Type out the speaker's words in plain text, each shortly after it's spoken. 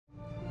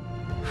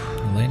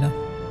Elena?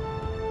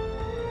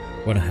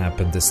 What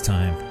happened this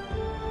time?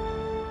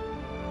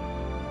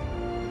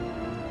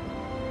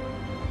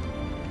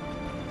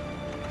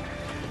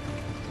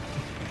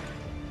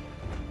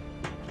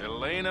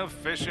 Elena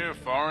Fisher,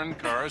 foreign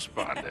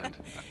correspondent.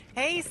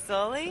 Hey,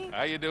 Sully.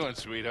 How you doing,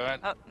 sweetheart?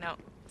 Oh, no.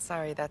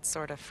 Sorry, that's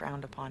sort of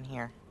frowned upon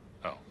here.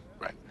 Oh,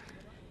 right.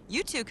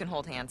 You two can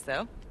hold hands,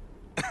 though.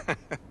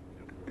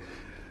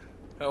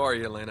 How are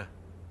you, Elena?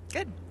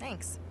 Good,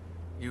 thanks.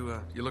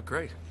 You look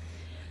great.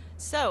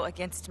 So,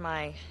 against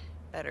my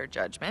better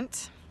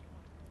judgment,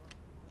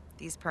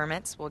 these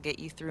permits will get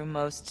you through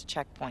most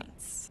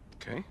checkpoints.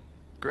 Okay,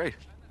 great.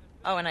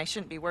 Oh, and I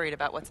shouldn't be worried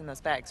about what's in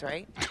those bags,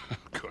 right?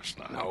 Of course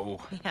not. No.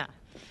 Yeah.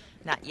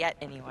 Not yet,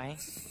 anyway.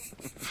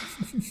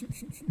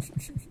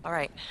 All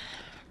right.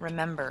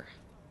 Remember,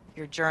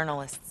 you're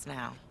journalists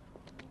now.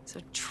 So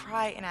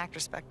try and act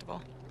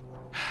respectable.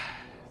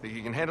 Think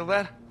you can handle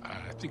that?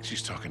 I think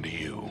she's talking to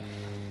you.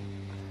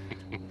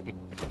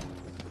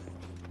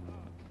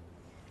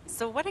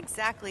 So what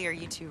exactly are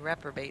you two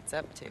reprobates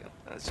up to?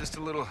 It's just a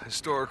little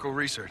historical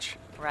research.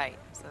 Right,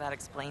 so that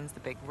explains the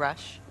big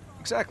rush.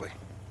 Exactly.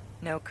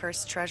 No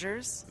cursed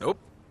treasures? Nope.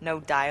 No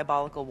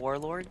diabolical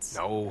warlords?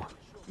 No.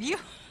 You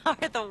are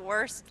the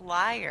worst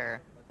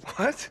liar.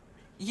 What?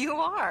 You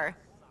are.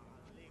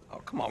 Oh,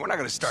 come on, we're not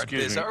gonna start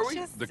Excuse this, me. are we?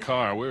 Just- The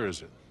car, where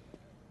is it?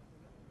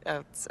 Oh,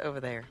 it's over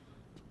there.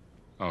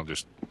 I'll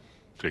just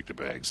take the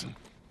bags and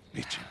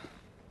meet you.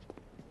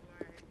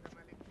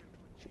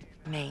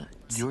 Nate.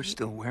 You're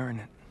still wearing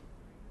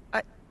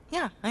it.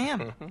 Yeah, I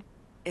am.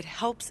 It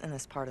helps in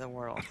this part of the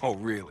world. Oh,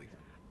 really?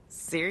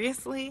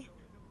 Seriously?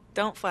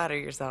 Don't flatter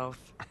yourself.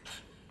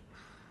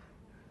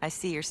 I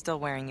see you're still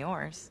wearing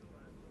yours.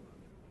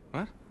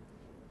 What?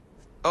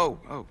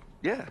 Oh,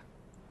 yeah.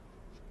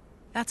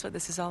 That's what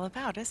this is all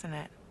about, isn't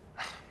it?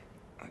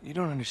 You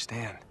don't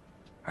understand.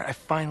 I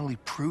finally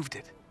proved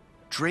it.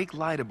 Drake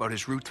lied about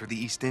his route through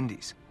the East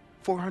Indies.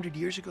 400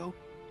 years ago,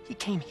 he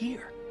came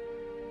here.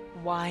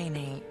 Why,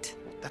 Nate?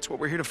 That's what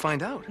we're here to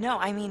find out. No,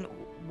 I mean,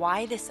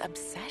 why this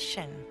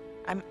obsession?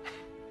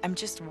 I'm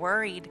just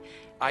worried.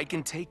 I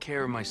can take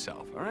care of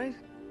myself, all right?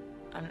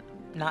 I'm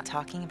not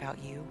talking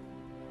about you.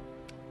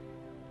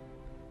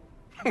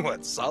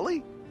 What,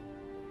 Sully?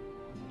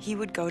 He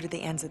would go to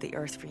the ends of the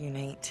earth for you,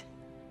 Nate.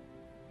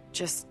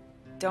 Just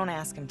don't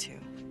ask him to.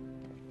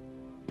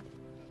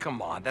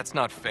 Come on, that's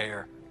not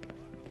fair.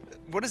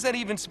 What is that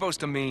even supposed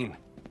to mean?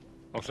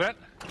 All set?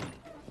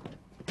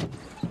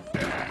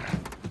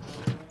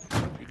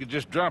 You could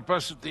just drop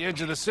us at the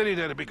edge of the city,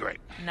 that'd be great.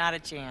 Not a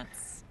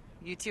chance.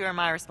 You two are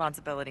my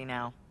responsibility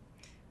now.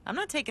 I'm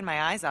not taking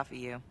my eyes off of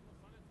you.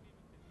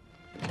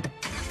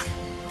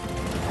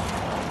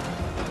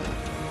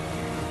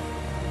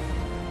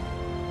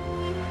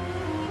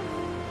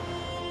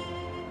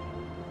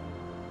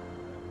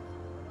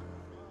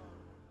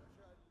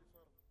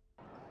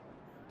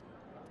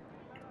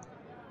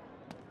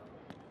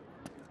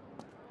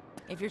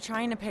 If you're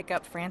trying to pick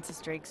up Francis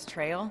Drake's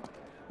trail,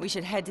 we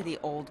should head to the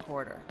old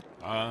quarter.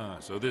 Ah,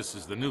 so this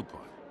is the new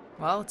part.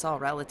 Well, it's all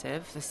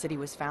relative. The city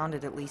was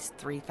founded at least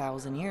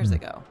 3,000 years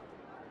ago.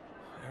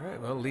 All right,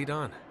 well, lead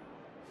on.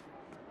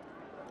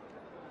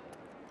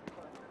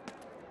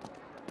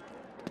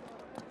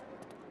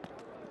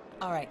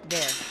 All right,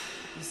 there.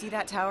 You see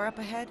that tower up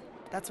ahead?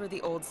 That's where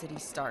the old city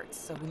starts,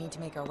 so we need to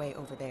make our way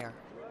over there.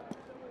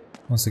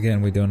 Once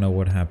again, we don't know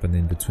what happened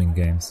in between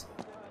games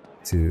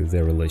to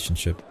their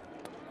relationship.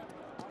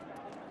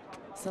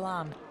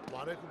 Salam.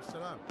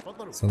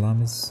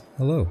 Salam is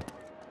hello.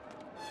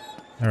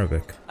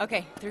 Arabic.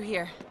 Okay, through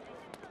here.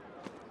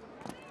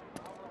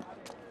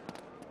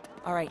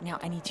 All right, now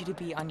I need you to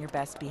be on your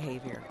best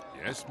behavior.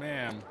 Yes,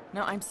 ma'am.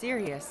 No, I'm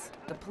serious.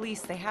 The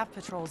police, they have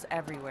patrols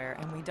everywhere,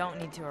 and we don't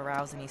need to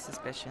arouse any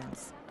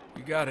suspicions.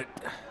 You got it.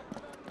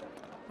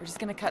 We're just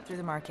gonna cut through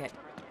the market.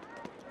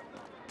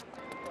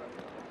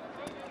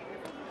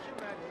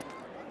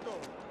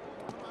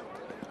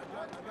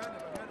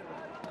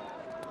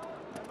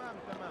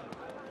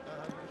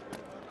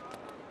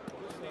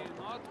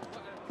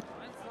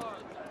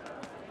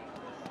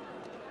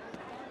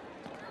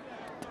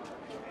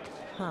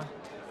 Huh.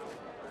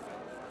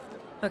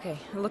 Okay,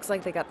 it looks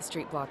like they got the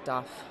street blocked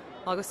off.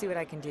 I'll go see what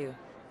I can do.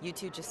 You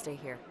two just stay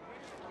here.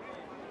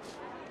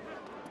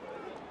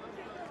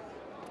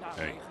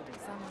 Hey,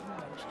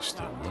 she's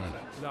still wearing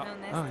it.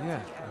 Oh,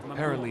 yeah.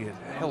 Apparently it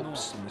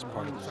helps in this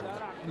part of the world.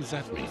 What does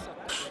that mean?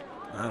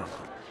 I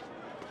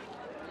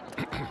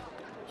don't know.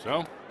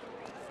 So?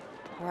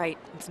 Right,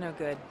 it's no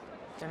good.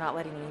 They're not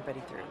letting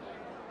anybody through.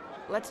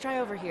 Let's try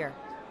over here.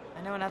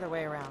 I know another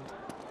way around.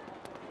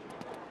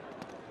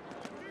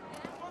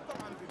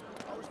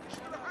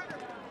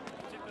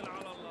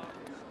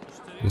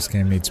 This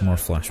game needs more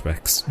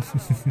flashbacks.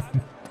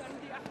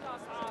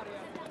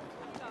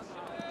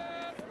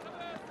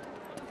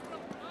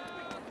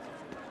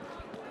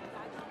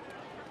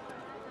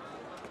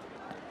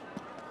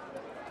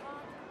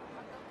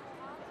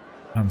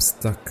 I'm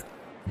stuck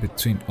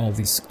between all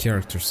these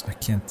characters. I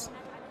can't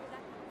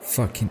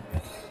fucking...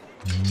 Oh,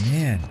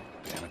 man.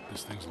 Damn it,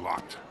 this thing's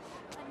locked.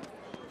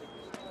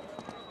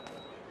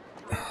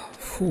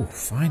 Whew,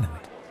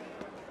 finally.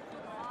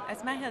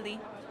 اسمعها لي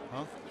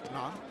ها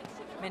نعم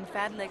من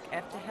فضلك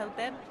افتح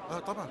الباب.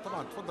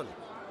 طبعا تفضلي.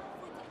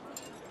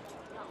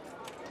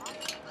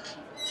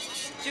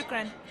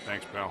 شكرا.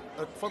 Thanks, pal.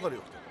 تفضلي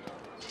اختي.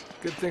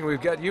 Good thing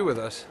we've got you with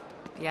us.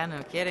 Yeah,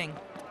 no kidding.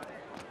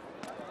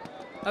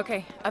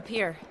 Okay, up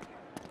here.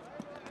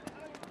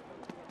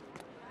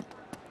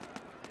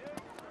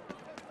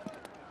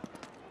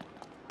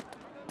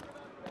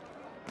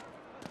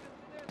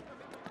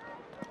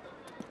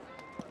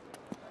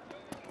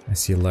 I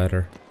see a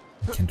ladder.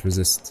 I can't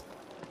resist.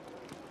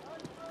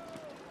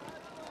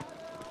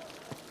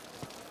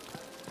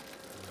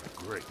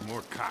 Great,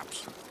 more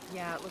cops.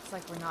 Yeah, it looks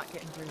like we're not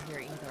getting through here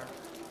either.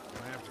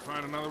 I have to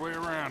find another way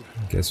around.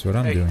 Guess what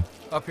I'm Hey, doing?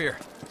 up here.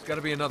 There's got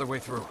to be another way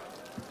through.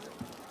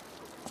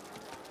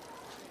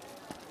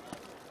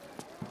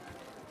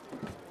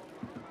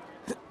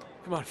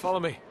 Come on, follow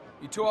me.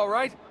 You two all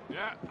right?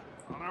 Yeah,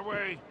 on our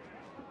way.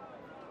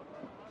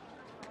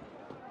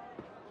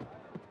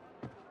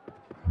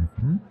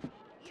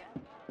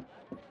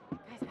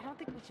 Guys, I don't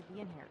think we should be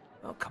in here.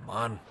 Oh, come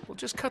on. We'll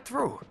just cut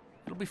through.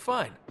 It'll be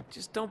fine.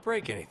 Just don't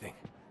break anything.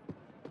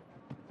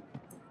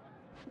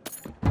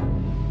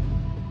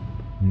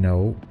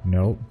 No,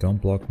 no, don't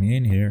block me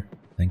in here.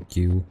 Thank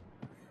you.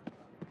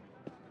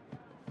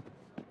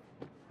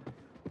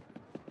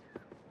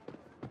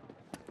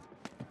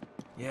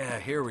 Yeah,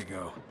 here we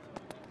go.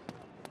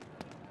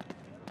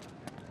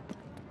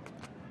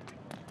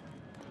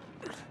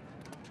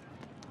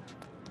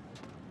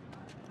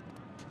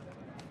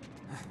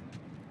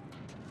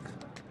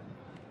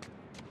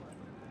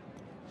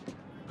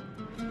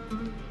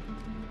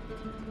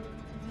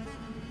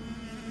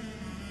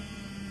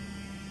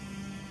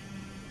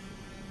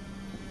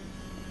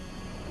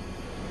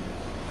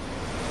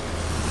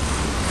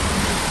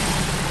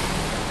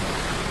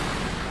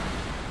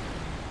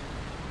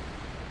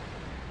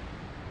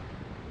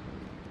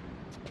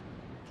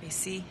 Okay,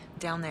 see?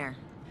 Down there.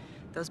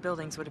 Those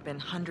buildings would have been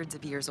hundreds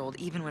of years old,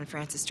 even when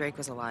Francis Drake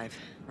was alive.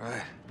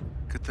 Right.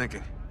 Good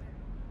thinking.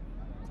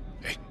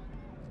 Hey,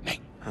 Nate.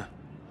 Huh?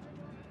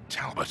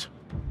 Talbot.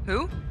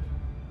 Who?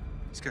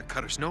 He's got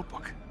Cutter's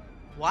notebook.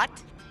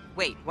 What?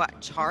 Wait, what?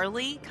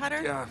 Charlie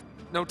Cutter? Yeah,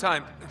 no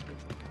time.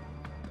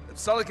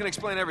 Sully can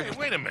explain everything. Hey,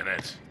 wait a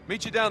minute.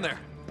 Meet you down there.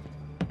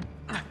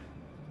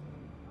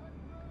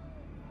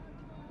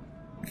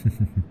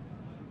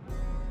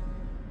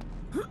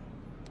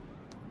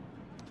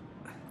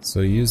 So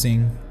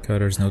using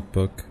Cutter's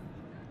notebook,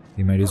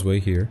 he made his way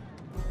here.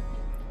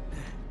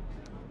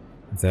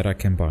 That I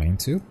can buy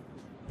into?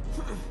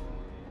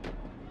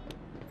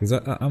 Because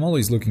I'm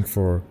always looking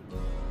for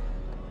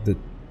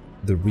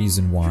the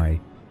reason why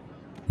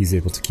he's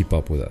able to keep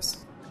up with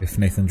us. If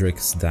Nathan Drake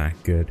is that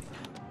good,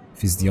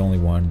 if he's the only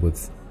one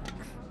with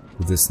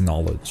this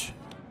knowledge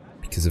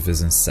because of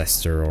his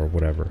ancestor or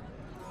whatever,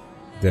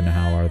 then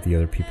how are the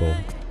other people,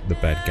 the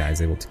bad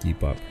guys, able to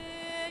keep up?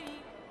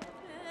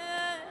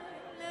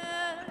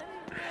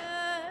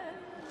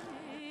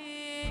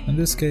 In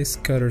this case,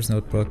 Cutter's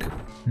notebook.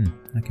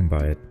 I can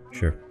buy it,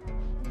 sure.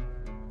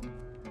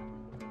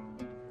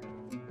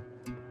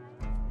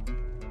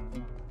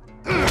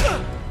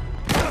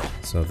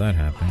 So that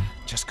happened.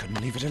 Just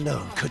couldn't leave it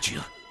alone, could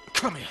you?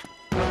 Come here.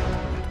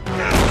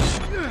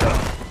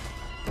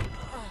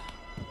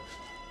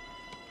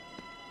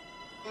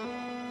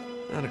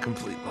 Not a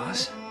complete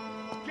loss.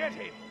 Get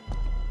him.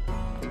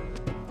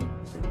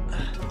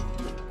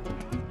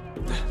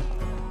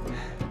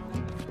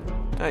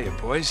 Hiya,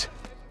 boys.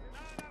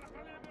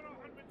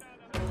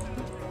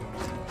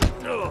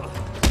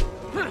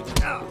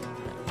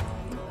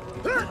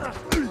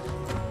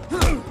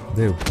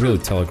 They really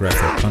telegraph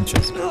their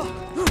punches.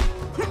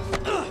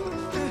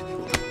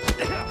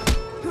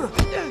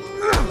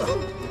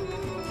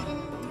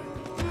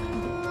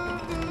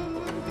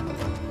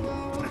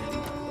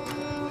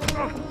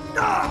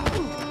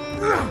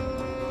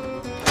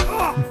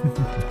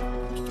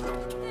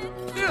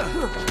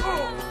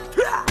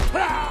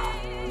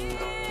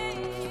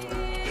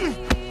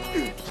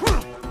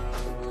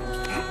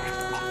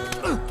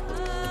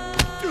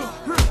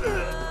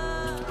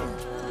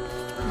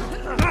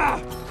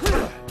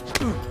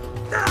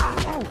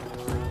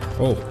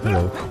 Oh,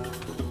 hello.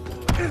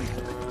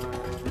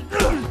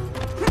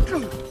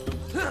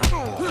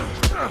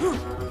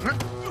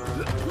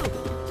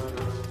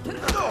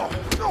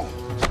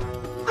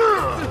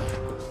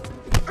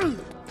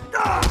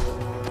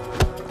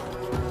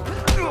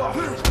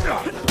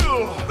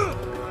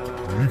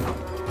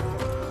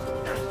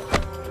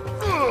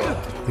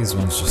 These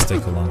ones just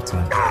take a long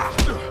time.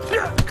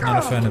 Not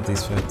a fan of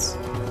these fights.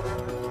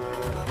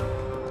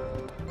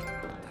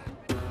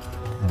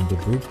 I'm the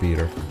brute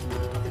beater.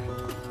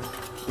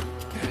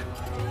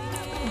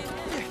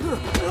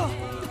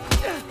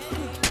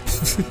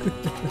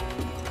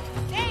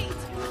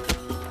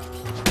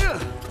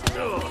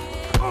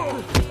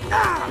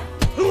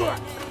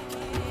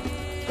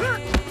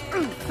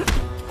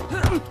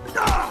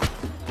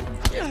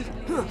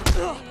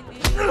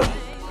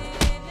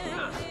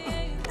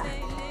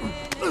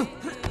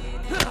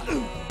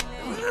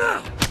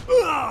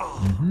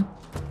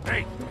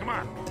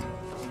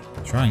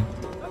 Trying.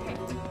 Okay,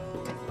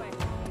 this way.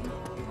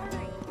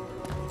 Hurry.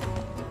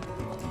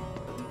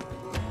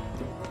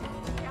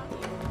 Down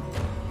here.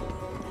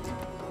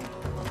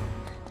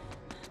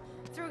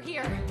 Through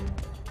here.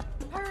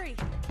 Hurry.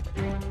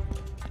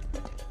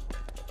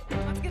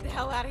 Let's get the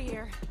hell out of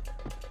here.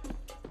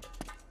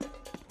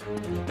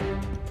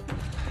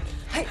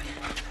 Hey,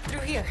 through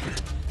here.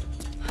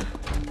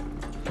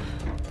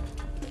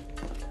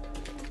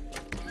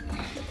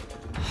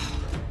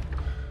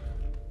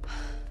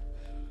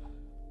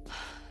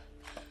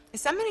 Is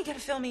somebody gonna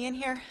fill me in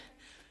here?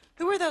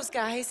 Who are those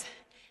guys?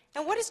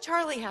 And what does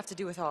Charlie have to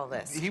do with all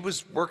this? He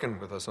was working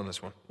with us on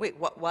this one. Wait,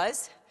 what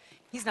was?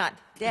 He's not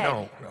dead.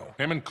 No.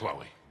 Him and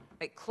Chloe.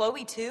 Wait,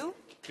 Chloe too?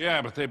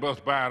 Yeah, but they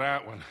both bowed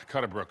out when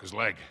Cutter broke his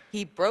leg.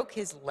 He broke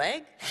his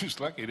leg? Just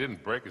lucky he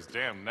didn't break his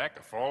damn neck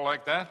or fall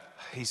like that.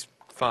 He's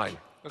fine.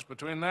 Just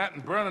between that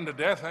and burning to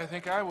death, I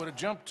think I would have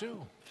jumped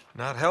too.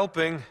 Not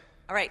helping.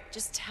 All right,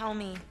 just tell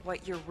me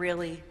what you're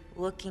really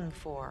looking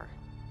for.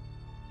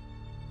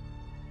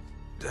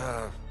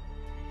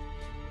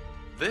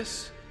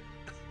 This?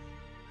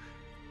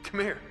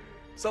 Come here.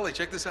 Sully,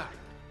 check this out.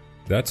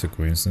 That's a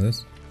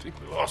coincidence. I think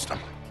we lost him.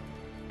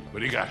 What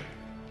do you got?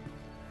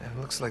 It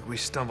looks like we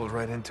stumbled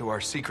right into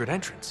our secret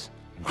entrance.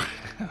 Well,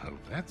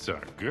 that's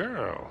our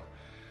girl.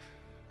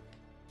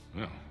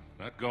 Well,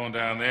 not going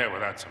down there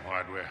without some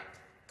hardware.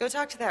 Go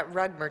talk to that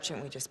rug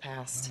merchant we just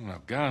passed.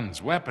 Well,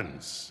 guns,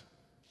 weapons.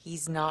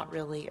 He's not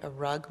really a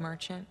rug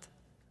merchant.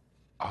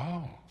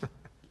 Oh,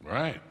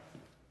 right.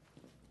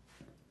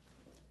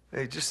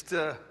 Hey, just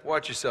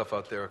watch yourself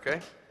out there, okay?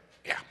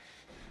 Yeah.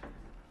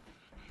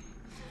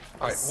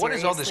 All right, what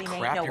is all this Seriously,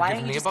 crap Nate? No, you're why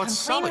giving don't me you just about come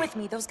Sully? clean with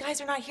me? Those guys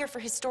are not here for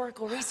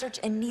historical research,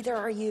 and neither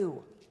are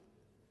you.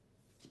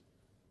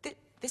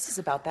 This is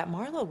about that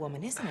Marlowe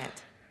woman, isn't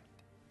it?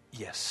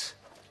 Yes,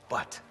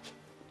 but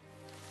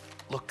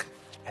look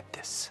at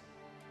this.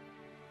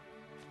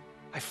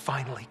 I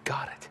finally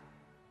got it.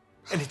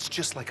 And it's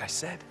just like I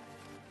said.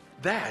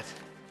 That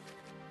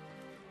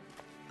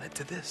led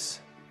to this.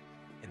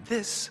 And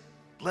this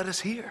led us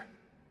here.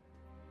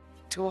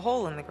 To a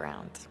hole in the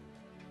ground.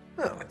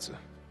 Oh, it's a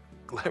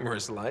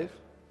glamorous life.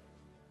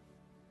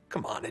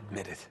 Come on,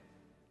 admit it.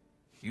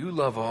 You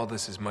love all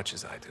this as much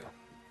as I do.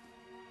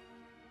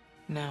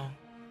 No.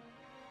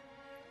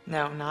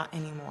 No, not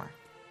anymore.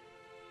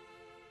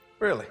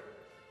 Really?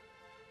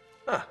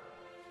 Huh.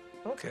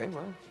 Okay,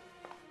 well,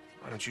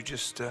 why don't you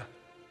just,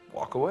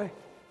 walk away?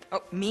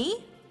 Oh,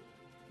 me?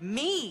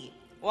 Me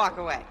walk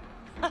away.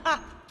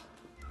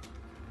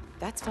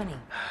 That's funny.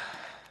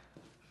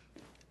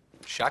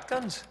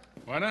 Shotguns?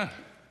 Why not?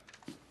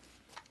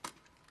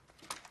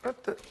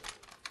 What the?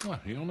 What,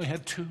 he only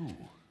had 2.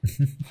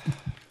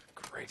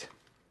 Great.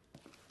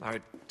 All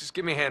right, just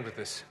give me a hand with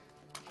this.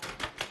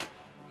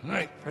 All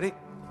right. Ready?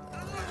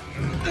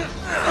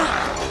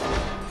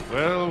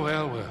 Well,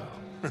 well, well.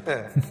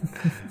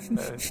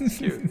 That's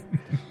cute.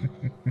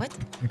 What?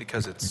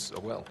 Because it's a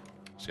well.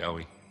 Shall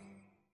we?